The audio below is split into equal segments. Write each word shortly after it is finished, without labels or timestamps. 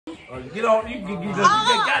Get on, you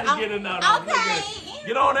gotta get in there. Okay.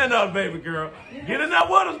 Get on in there, baby girl. Get in there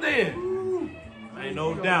with us then. Ain't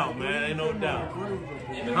no doubt, man. Ain't no doubt.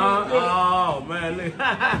 Oh, man. Look.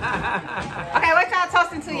 Okay, what y'all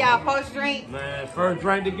toasting to, y'all? Post drink? Man, first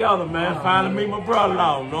drink together, man. Finally meet my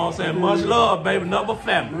brother-in-law. You know what I'm saying? Much love, baby. Number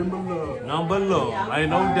family. Number love.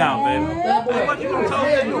 Ain't no doubt, baby. Hey, what you gonna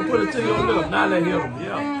toast? You gonna put it to your lips. Now let him.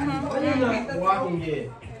 Yeah.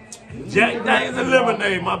 Jack Daniels and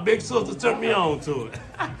lemonade. My big sister turned me on to it.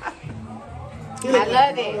 I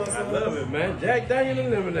love it. I love it, man. Jack Daniels and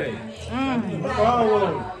lemonade.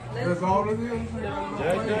 That's all it is?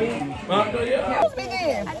 Jack Daniels.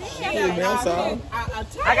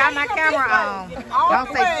 I got my camera on. Don't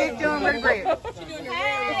say sit doing regret.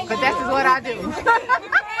 But this is what I do.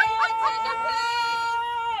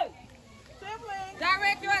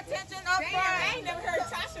 Direct your attention up front. I ain't never heard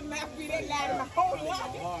Tasha mouth be that loud in my whole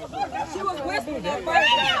life. She was whispering at first.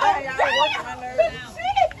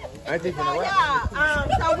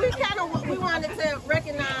 So we wanted to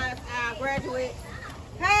recognize our graduates.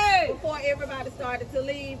 Hey! Before everybody started to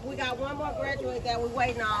leave, we got one more graduate that we're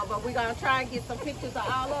waiting on, but we're going to try and get some pictures of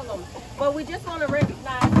all of them. But we just want to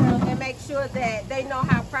recognize them and make sure that they know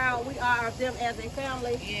how proud we are of them as a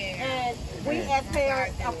family. Yeah. And we as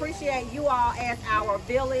parents appreciate you all as our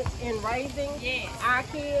village in raising our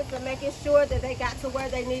kids and making sure that they got to where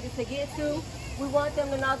they needed to get to. We want them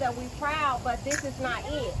to know that we're proud, but this is not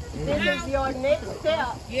it. This is your next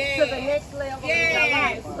step to the next level of your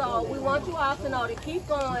life. So we want you all to know to keep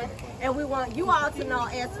going, and we want you all to know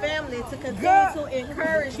as family to continue to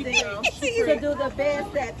encourage them to do the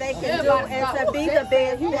best that they can do and to be the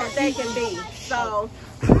best that they can be. So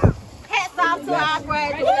hats off to our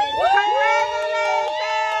graduates.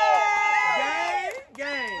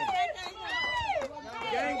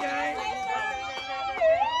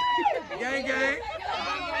 Gang, gang.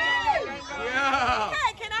 Yeah.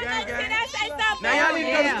 Hey, can I say something? Now y'all need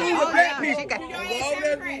to go to school with black people.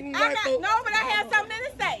 No, but I have something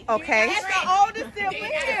to say. Okay. As the oldest sibling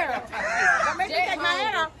here.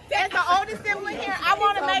 As the oldest sibling here, I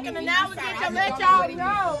want to make an analogy to let y'all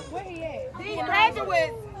know these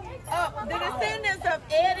graduates, the descendants of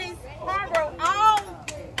Eddie Hargrove, all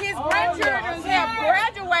his grandchildren have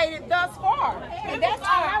graduated thus far. And that's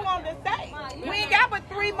all I wanted to say. We ain't got but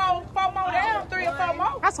 4 more down, 3 or 4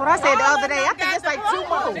 more. That's what I said the other day. I think it's like 2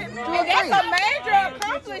 more. And that's a major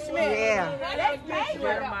accomplishment. Yeah. That's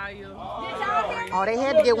major. Oh, they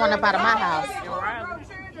had to get one up out of my house. I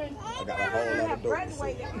got a whole lot of dope.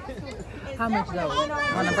 How much though?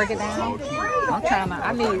 Want to break it down? I'm trying to.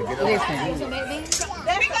 I need. Listen.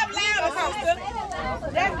 Speak up louder, sister.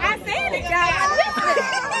 I said it, guys.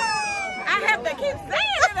 I have to keep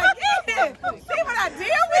saying it again. See what I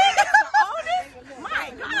deal with? The oldest? My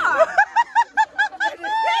God. The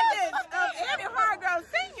descendants of Eddie Hargrove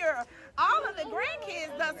Sr., all of the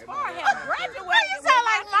grandkids thus far have graduated. You sound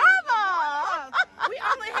like mama. We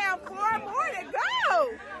only have 4 more to go.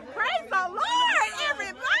 Praise the Lord,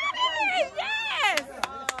 everybody. Yes.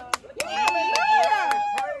 Hallelujah.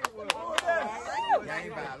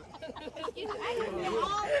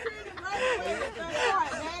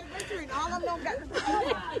 All of them got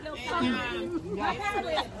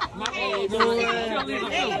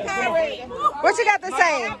What you got to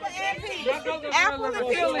say? apple and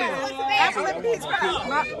peach pie. Apple and peach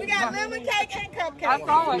pie. We got lemon cake and cupcake. I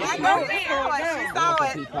saw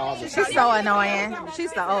it. She's so annoying.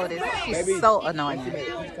 She's the oldest. She's so annoying.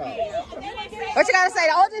 What you got to say?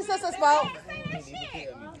 The oldest sister spoke.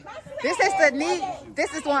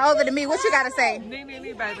 This is one older than me. What you got to say? Nee,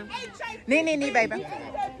 baby. Nee, baby.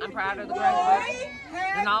 I'm proud of the graduates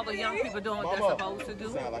and all the young people doing what they're supposed to do.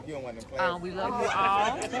 We love you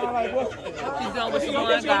all. Keep doing what you're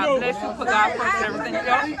doing. God bless you. Put God first and everything else.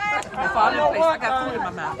 And fall in place. I got food in my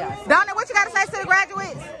mouth. Donna, what you got to say to the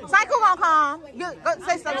graduates? Psych, who gonna come? Go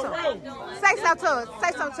say something to them. Say something to us.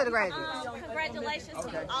 Say something to the graduates. Congratulations to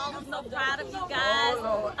you all. I'm so proud of you guys.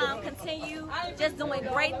 Continue just doing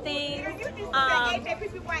great things.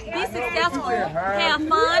 Be successful. Have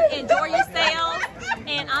fun. Enjoy yourselves.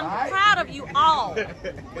 And I'm proud of you all.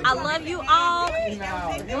 I love you all. Do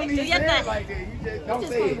your thing.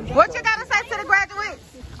 What you got to say to the graduates?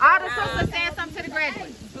 All the sisters saying something to the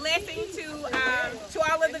graduates. Blessing to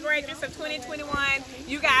all of the graduates of 2021.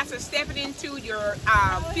 You guys are stepping into your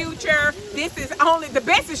future. This is only, the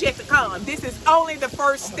best is yet to come. This is only the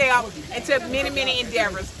first step into many, many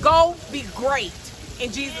endeavors. Go be great.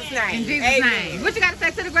 In Jesus' name. In Jesus' name. What you got to say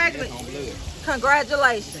to the graduates?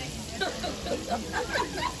 Congratulations.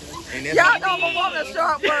 Y'all know my woman a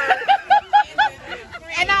sharp word.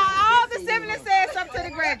 And all the siblings said something to the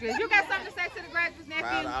graduates. You got something to say to the graduates, nephew?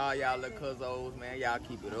 Proud of all y'all little cuzzos, man. Y'all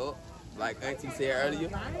keep it up. Like Auntie said earlier,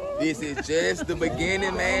 this is just the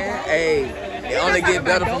beginning, man. Hey, it only get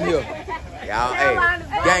better from here. Y'all, hey,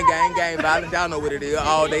 gang, violence. Y'all know what it is.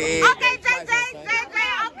 All day. Okay, JJ,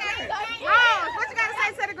 okay. Rose, what you got to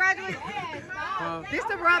say to the graduates? This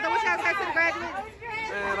the brother. What you got to say to the graduates?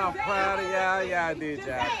 Man, I'm proud of y'all. Y'all did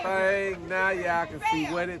y'all thing. Now y'all can see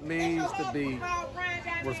what it means to be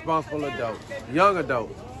responsible adults, young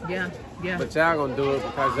adults. Yeah. But y'all gonna do it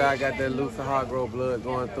because y'all got that Luther Hargrove blood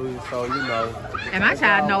going through you, so you know. And my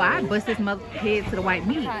child know I bust his mother head to the white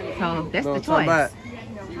meat, so that's the choice.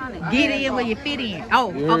 Get in where you fit in.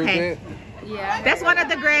 Oh, okay. Yeah. That's one of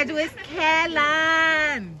the graduates,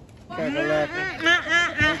 Caroline.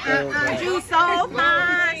 You so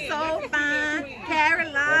fine,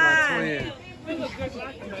 Caroline.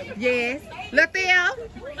 Yes. Lethea.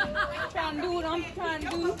 Trying to do what I'm trying to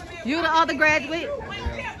do. You the other graduate.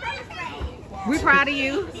 We proud of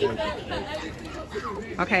you.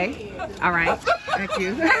 Okay. All right. Thank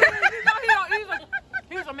you.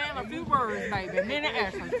 He's a man of few words, baby. Men and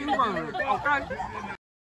action, few words. Okay.